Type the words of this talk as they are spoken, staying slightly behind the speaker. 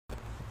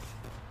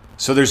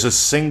So there's a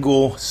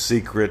single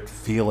secret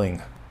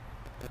feeling.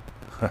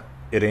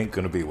 It ain't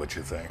going to be what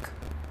you think,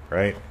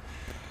 right?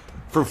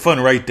 For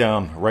fun, write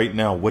down right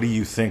now, what do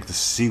you think the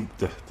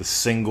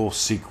single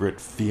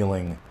secret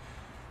feeling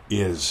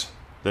is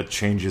that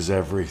changes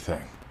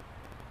everything?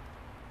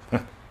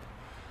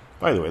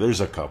 By the way,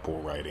 there's a couple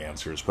right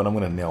answers, but I'm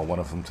going to nail one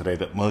of them today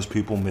that most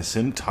people miss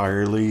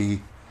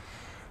entirely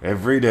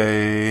every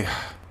day.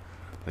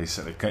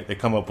 They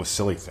come up with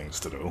silly things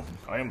to do.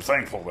 I am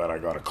thankful that I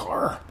got a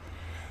car.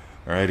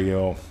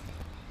 Rightio.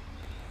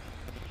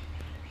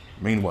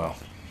 Meanwhile,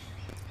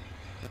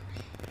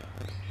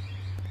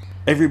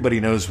 everybody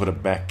knows what a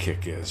back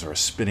kick is, or a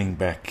spinning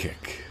back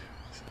kick,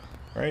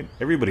 right?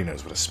 Everybody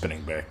knows what a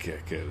spinning back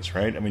kick is,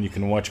 right? I mean, you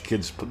can watch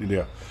kids,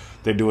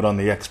 they do it on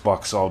the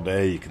Xbox all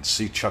day. You can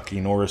see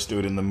Chucky Norris do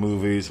it in the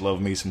movies.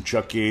 Love me some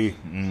Chucky.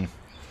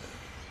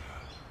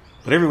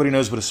 But everybody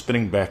knows what a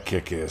spinning back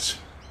kick is.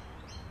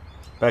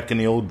 Back in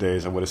the old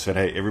days, I would have said,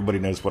 hey, everybody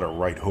knows what a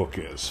right hook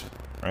is,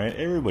 right?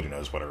 Everybody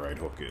knows what a right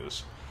hook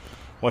is.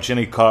 Watch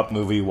any cop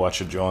movie, watch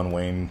a John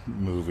Wayne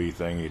movie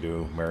thing you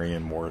do,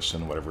 Marion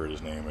Morrison, whatever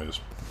his name is.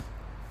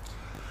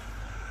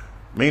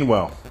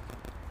 Meanwhile,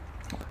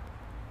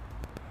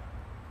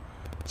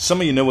 some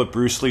of you know what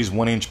Bruce Lee's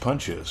one-inch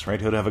punch is, right?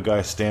 He'd have a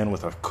guy stand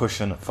with a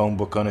cushion, a phone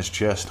book on his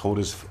chest, hold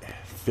his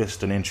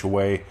fist an inch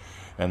away,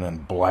 and then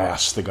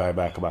blast the guy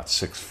back about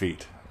 6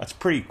 feet. That's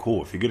pretty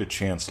cool. If you get a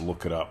chance to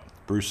look it up.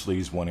 Bruce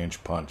Lee's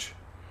one-inch punch.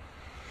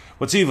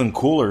 What's even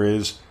cooler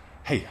is,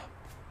 hey,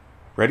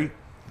 ready?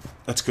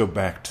 Let's go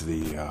back to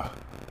the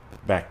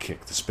back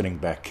kick, the spinning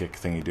back kick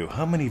thing you do.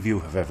 How many of you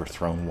have ever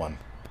thrown one?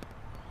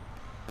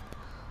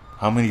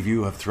 How many of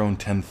you have thrown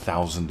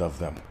 10,000 of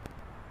them?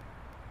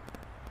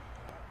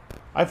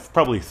 I've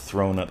probably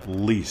thrown at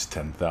least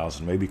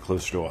 10,000, maybe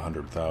closer to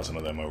 100,000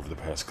 of them over the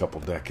past couple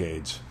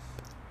decades.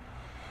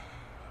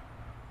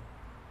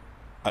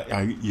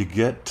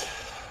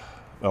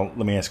 Well,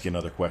 let me ask you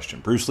another question.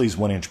 Bruce Lee's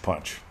one-inch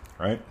punch,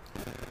 right?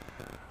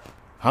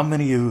 How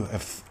many of you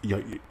have,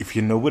 if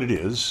you know what it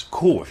is,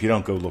 cool. If you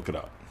don't, go look it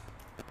up.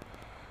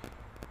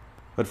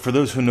 But for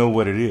those who know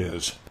what it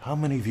is, how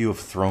many of you have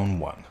thrown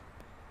one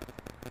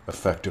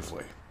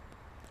effectively?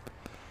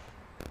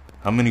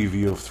 How many of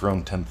you have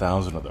thrown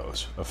 10,000 of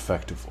those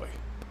effectively?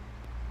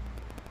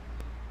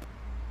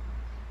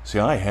 See,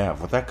 I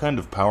have. With that kind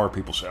of power,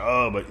 people say,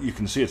 oh, but you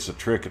can see it's a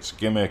trick, it's a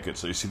gimmick,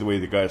 you see the way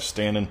the guy's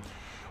standing.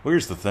 Well,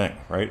 here's the thing,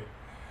 right?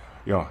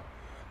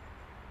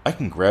 I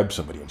can grab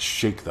somebody and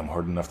shake them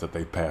hard enough that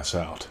they pass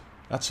out.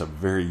 That's a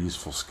very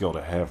useful skill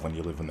to have when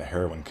you live in the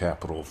heroin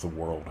capital of the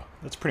world.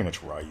 That's pretty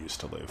much where I used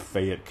to live,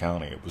 Fayette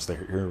County. It was the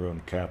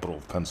heroin capital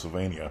of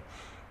Pennsylvania,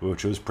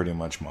 which was pretty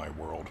much my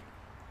world.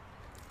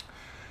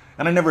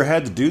 And I never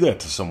had to do that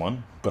to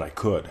someone, but I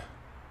could.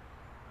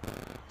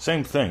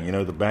 Same thing,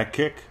 the back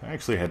kick. I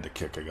actually had to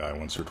kick a guy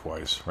once or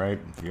twice, right?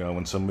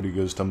 When somebody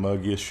goes to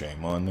mug you,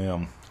 shame on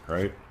them,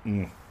 right?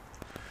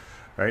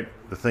 Right?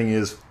 The thing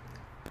is,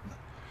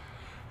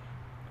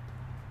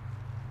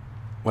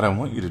 what I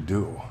want you to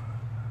do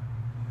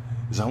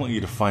is I want you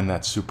to find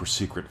that super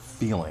secret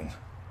feeling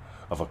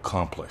of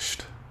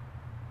accomplished.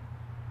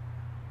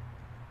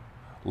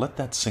 Let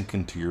that sink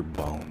into your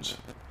bones.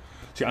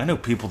 See, I know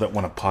people that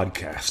want a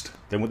podcast.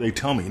 They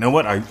tell me, you know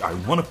what, I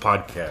want a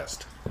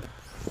podcast.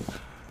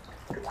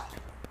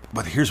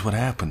 But here's what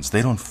happens.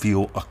 They don't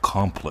feel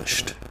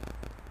accomplished.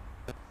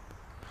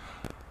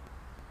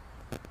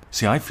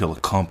 See, I feel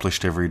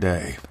accomplished every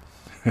day.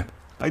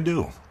 I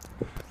do.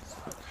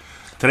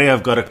 Today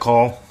I've got a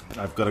call.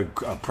 I've got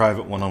a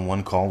private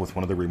one-on-one call with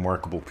one of the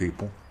remarkable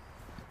people.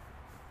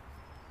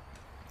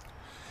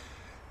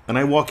 And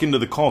I walk into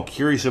the call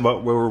curious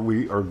about where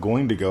we are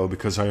going to go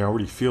because I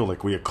already feel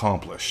like we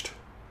accomplished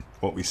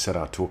what we set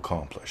out to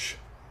accomplish.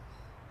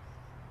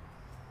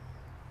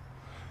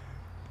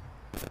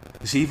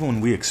 You see, even when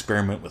we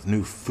experiment with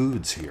new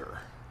foods here,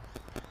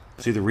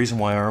 see, the reason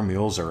why our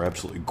meals are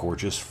absolutely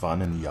gorgeous,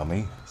 fun, and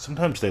yummy,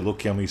 sometimes they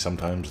look yummy,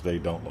 sometimes they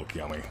don't look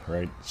yummy,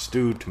 right?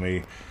 Stew, to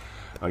me,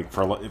 I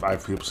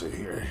have people say,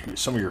 here,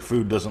 some of your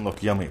food doesn't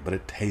look yummy, but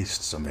it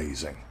tastes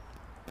amazing,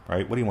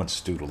 right? What do you want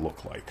stew to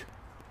look like?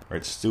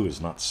 Right? Stew is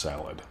not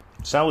salad.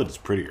 Salad is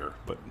prettier,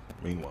 but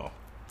meanwhile.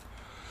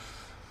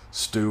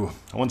 Stew.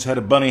 I once had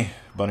a bunny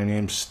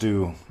named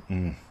Stew.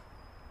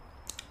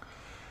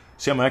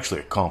 See, I'm actually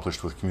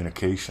accomplished with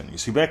communication. You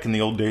see, back in the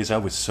old days, I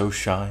was so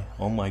shy.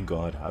 Oh my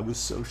God, I was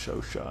so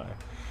shy.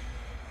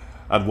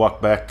 I'd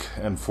walk back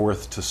and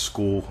forth to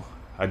school.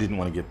 I didn't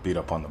want to get beat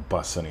up on the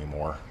bus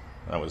anymore.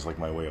 That was like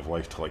my way of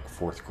life to like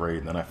 4th grade,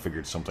 and then I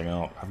figured something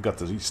out. I've got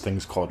these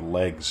things called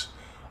legs.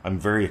 I'm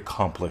very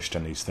accomplished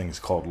in these things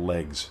called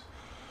legs.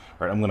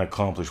 Right, I'm going to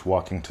accomplish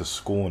walking to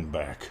school and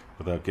back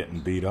without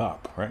getting beat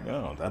up. Right?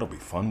 Oh, that'll be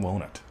fun,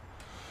 won't it?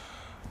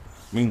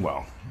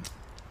 Meanwhile,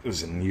 it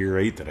was in year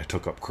 8 that I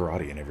took up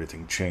karate and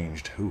everything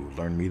changed.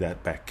 Learned me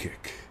that back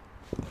kick.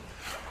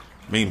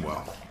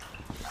 Meanwhile.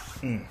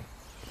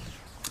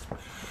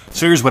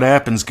 So here's what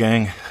happens,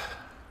 gang.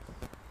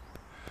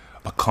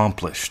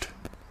 Accomplished.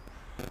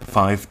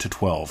 5 to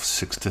 12,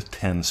 6 to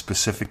 10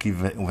 specific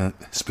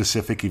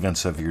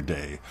events of your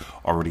day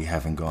already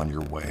having gone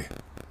your way.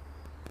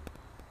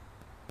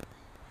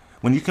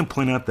 When you can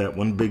point out that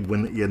one big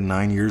win that you had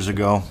 9 years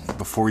ago,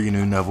 before you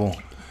knew Neville,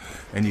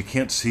 and you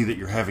can't see that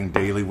you're having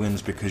daily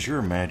wins because you're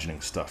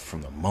imagining stuff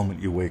from the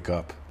moment you wake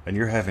up, and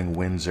you're having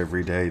wins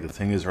every day. The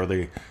thing is, are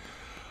they...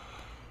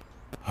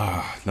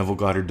 Neville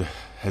Goddard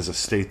has a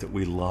state that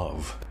we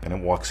love, and it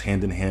walks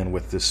hand in hand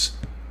with this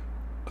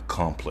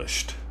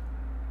accomplished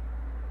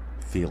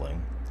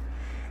feeling.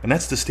 And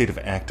that's the state of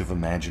active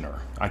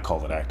imaginer. I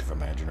call it active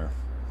imaginer,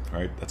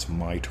 right? That's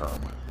my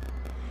term.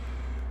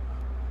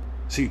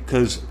 See,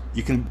 because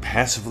you can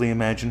passively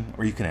imagine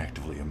or you can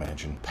actively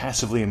imagine.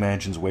 Passively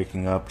imagines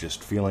waking up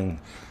just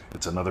feeling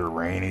it's another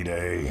rainy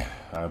day.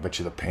 I bet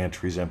you the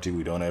pantry's empty.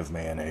 We don't have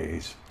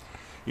mayonnaise.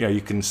 Yeah, you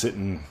can sit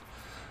in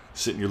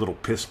your little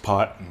piss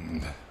pot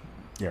and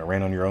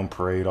rain on your own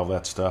parade, all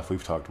that stuff.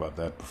 We've talked about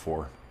that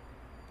before.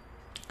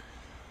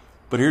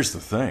 But here's the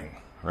thing,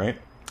 right?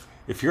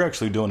 If you're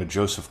actually doing a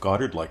Joseph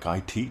Goddard like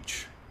I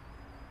teach,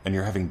 and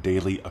you're having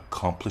daily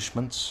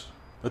accomplishments,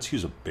 let's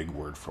use a big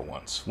word for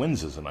once.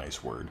 Wins is a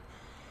nice word.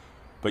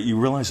 But you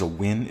realize a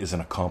win is an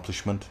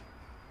accomplishment?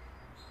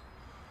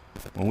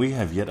 When we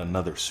have yet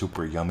another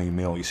super yummy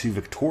meal, you see,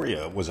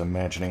 Victoria was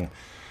imagining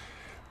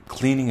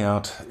cleaning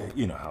out,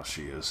 you know how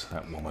she is,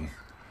 that woman,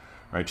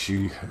 right?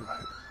 She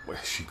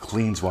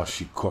cleans while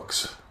she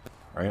cooks,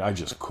 right? I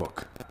just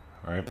cook,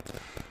 right?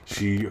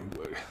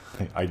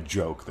 I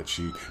joke that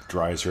she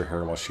dries her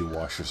hair while she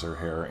washes her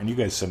hair, and you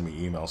guys send me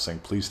emails saying,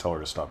 please tell her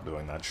to stop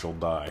doing that, she'll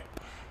die.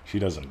 She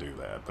doesn't do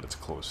that, but it's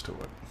close to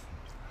it.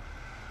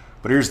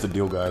 But here's the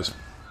deal, guys.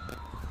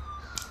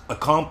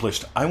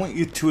 Accomplished. I want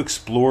you to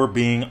explore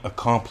being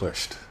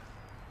accomplished.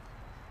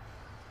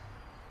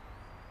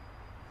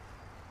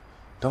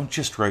 Don't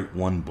just write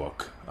one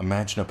book.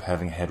 Imagine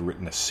having had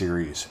written a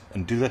series,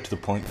 and do that to the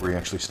point where you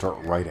actually start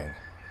writing.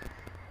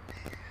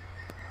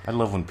 I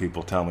love when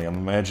people tell me, I'm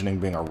imagining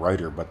being a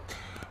writer, but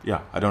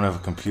yeah, I don't have a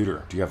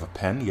computer. Do you have a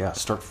pen? Yeah,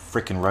 start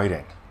freaking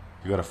writing.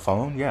 You got a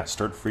phone? Yeah,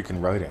 start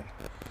freaking writing.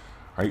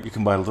 Right? You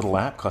can buy a little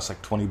app, costs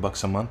like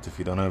 $20 a month if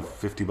you don't have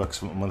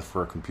 $50 a month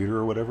for a computer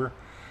or whatever.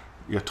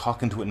 You're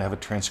talking to it and have it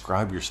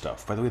transcribe your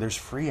stuff. By the way, there's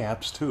free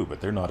apps too,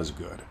 but they're not as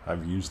good.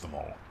 I've used them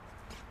all.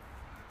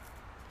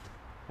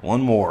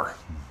 One more.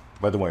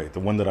 By the way, the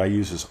one that I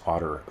use is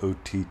Otter,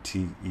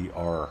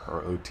 O-T-T-E-R,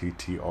 or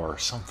O-T-T-R,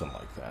 something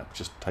like that.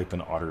 Just type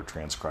in Otter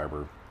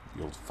Transcriber.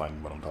 You'll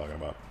find what I'm talking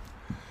about.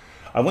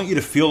 I want you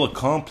to feel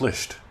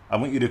accomplished. I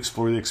want you to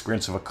explore the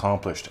experience of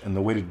accomplished. And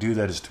the way to do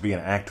that is to be an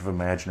active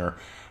imaginer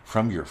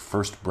from your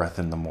first breath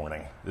in the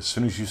morning. As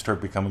soon as you start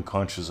becoming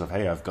conscious of,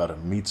 hey, I've got a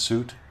meat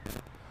suit.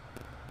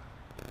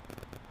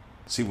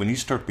 See, when you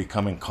start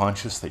becoming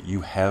conscious that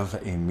you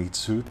have a meat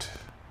suit,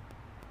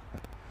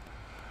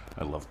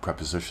 I love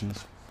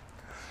prepositions.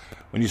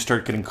 When you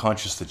start getting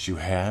conscious that you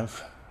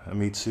have a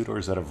meat suit, or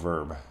is that a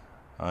verb?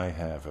 I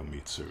have a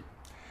meat suit.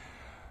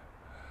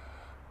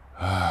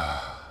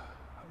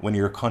 When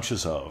you're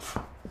conscious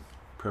of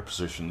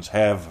prepositions,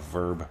 have,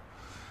 verb,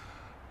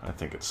 I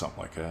think it's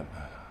something like that.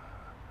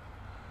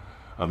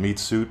 A meat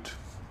suit,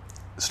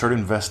 start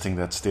investing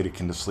that state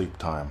akin to sleep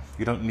time.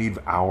 You don't need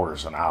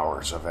hours and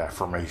hours of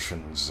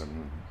affirmations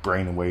and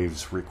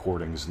brainwaves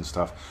recordings and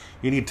stuff.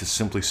 You need to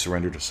simply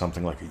surrender to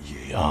something like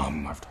a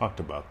yum. I've talked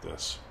about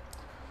this.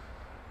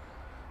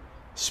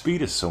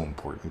 Speed is so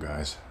important,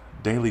 guys.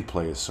 Daily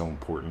play is so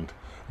important.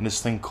 And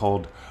this thing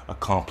called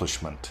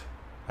accomplishment,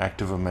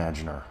 active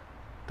imaginer.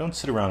 Don't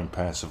sit around and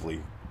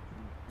passively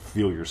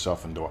feel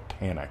yourself into a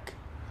panic.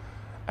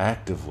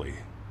 Actively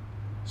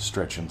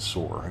stretch and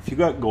soar. If you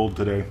got gold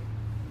today,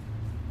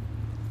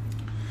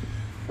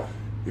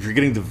 if you're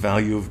getting the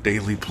value of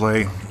daily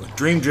play,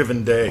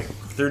 dream-driven day,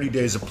 30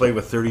 days of play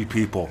with 30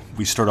 people.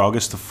 We start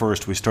August the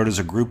 1st. We start as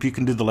a group. You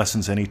can do the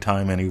lessons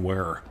anytime,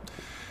 anywhere.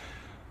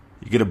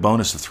 You get a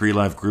bonus of 3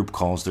 live group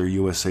calls. They're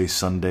USA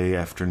Sunday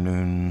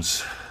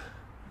afternoons.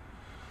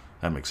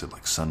 That makes it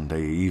like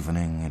Sunday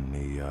evening in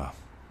the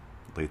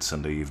late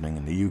Sunday evening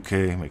in the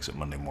UK. Makes it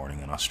Monday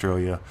morning in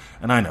Australia.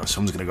 And I know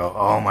someone's going to go,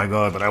 oh my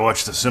God, but I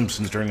watched The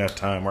Simpsons during that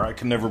time, or I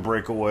can never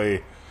break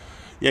away.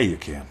 Yeah, you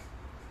can.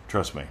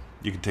 Trust me.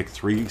 You can take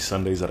 3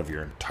 Sundays out of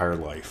your entire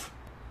life.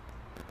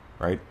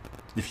 Right?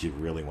 If you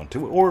really want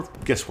to. Or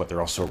guess what?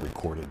 They're also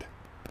recorded.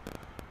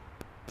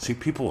 See,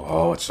 people,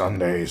 oh, it's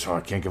Sundays, oh, I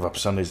can't give up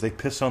Sundays. They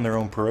piss on their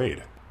own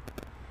parade.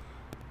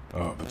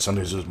 Oh, but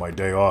Sundays is my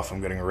day off.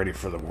 I'm getting ready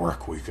for the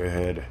work week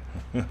ahead.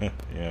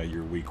 Yeah,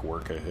 your week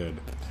work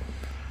ahead.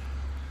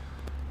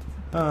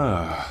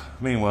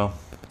 Meanwhile,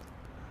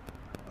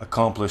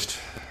 accomplished.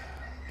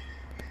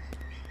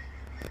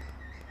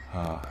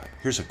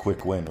 Here's a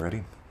quick win.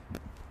 Ready?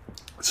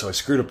 So I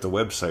screwed up the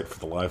website for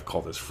the live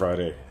call this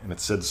Friday, and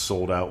it said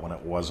sold out when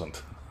it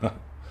wasn't.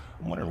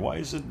 I'm wondering,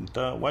 why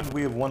did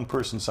we have one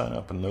person sign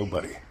up and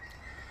nobody?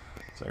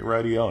 It's like,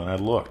 radio, and I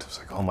looked. It's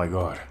like, oh my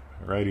God,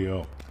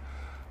 radio.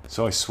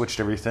 So I switched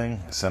everything,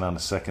 sent out a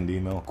second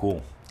email,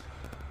 cool.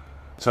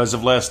 So as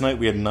of last night,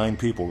 we had 9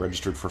 people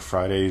registered for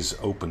Friday's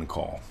open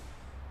call.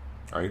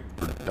 All right,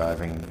 we're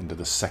diving into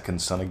the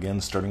second son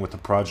again, starting with the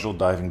prodigal,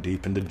 diving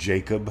deep into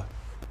Jacob.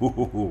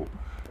 Ooh,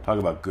 talk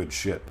about good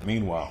shit.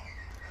 Meanwhile,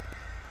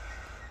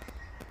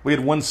 we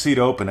had one seat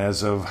open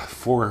as of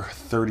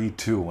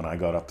 4:32 when I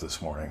got up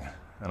this morning,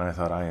 and I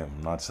thought, I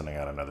am not sending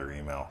out another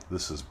email.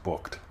 This is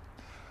booked.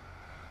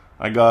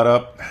 I got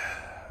up,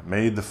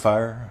 made the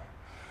fire,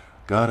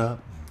 got up,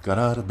 got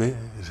out of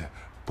bed,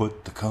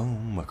 put the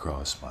comb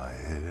across my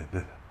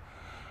head.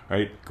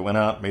 Right, went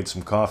out, made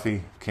some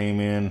coffee, came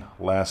in,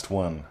 last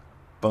one.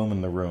 Boom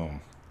in the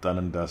room. Done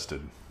and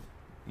dusted.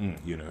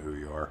 You know who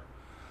you are.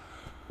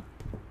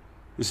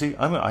 You see,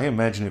 I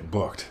imagine it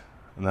booked,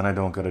 and then I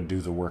don't got to do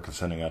the work of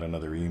sending out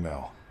another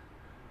email.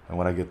 And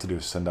what I get to do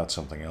is send out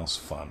something else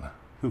fun.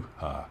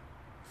 Hoo-ha.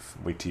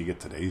 Wait till you get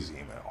today's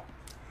email.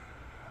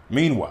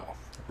 Meanwhile,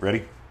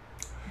 ready?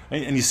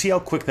 And you see how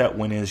quick that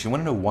win is? You want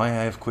to know why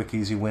I have quick,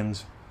 easy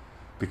wins?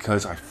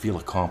 Because I feel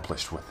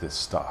accomplished with this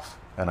stuff.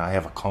 And I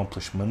have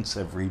accomplishments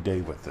every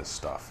day with this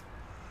stuff.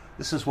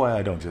 This is why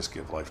I don't just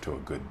give life to a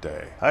good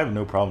day. I have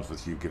no problems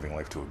with you giving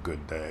life to a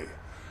good day.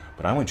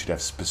 But I want you to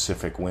have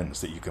specific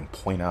wins that you can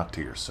point out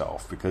to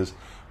yourself. Because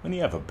when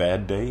you have a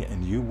bad day,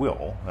 and you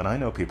will, and I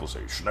know people say,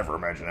 you should never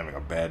imagine having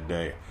a bad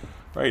day.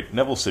 Right,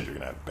 Neville said you're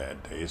going to have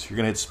bad days. You're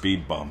going to hit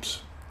speed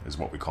bumps, is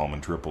what we call them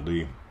in Triple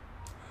D.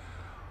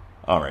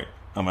 All right,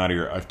 I'm out of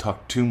here. I've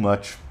talked too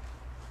much.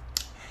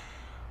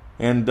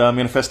 And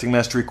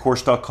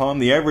ManifestingMasteryCourse.com,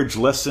 the average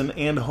lesson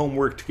and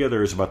homework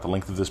together is about the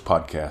length of this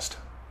podcast.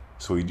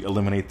 So we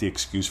eliminate the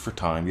excuse for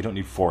time. You don't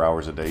need 4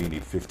 hours a day. You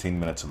need 15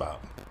 minutes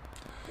about.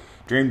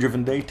 Dream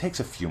Driven Day takes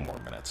a few more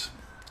minutes.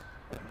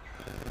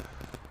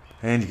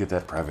 And you get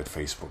that private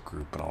Facebook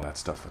group and all that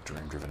stuff at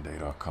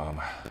DreamDrivenDay.com.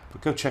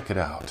 But go check it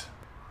out.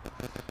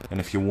 And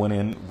if you want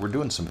in, we're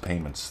doing some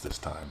payments this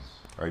time.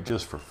 All right,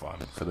 just for fun.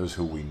 For those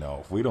who we know.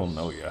 If we don't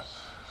know you.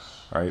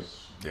 All right,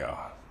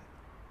 yeah.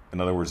 In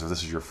other words, if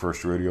this is your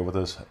first rodeo with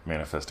us,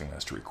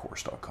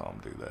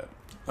 ManifestingMasteryCourse.com, do that.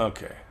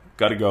 Okay,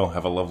 gotta go.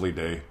 Have a lovely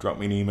day. Drop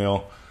me an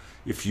email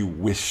if you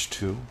wish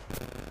to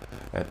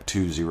at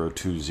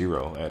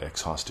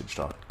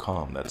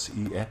 2020@exhostage.com. That's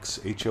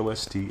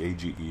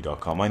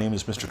EXHOSTAGE.com. My name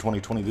is Mr.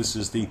 2020. This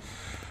is the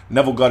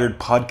Neville Goddard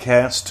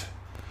Podcast.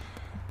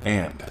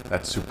 And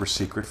that super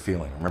secret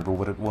feeling, remember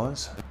what it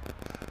was?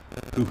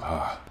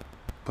 Hoo-ha.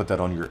 Put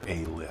that on your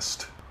A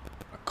list.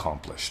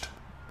 Accomplished.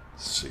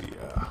 See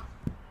ya.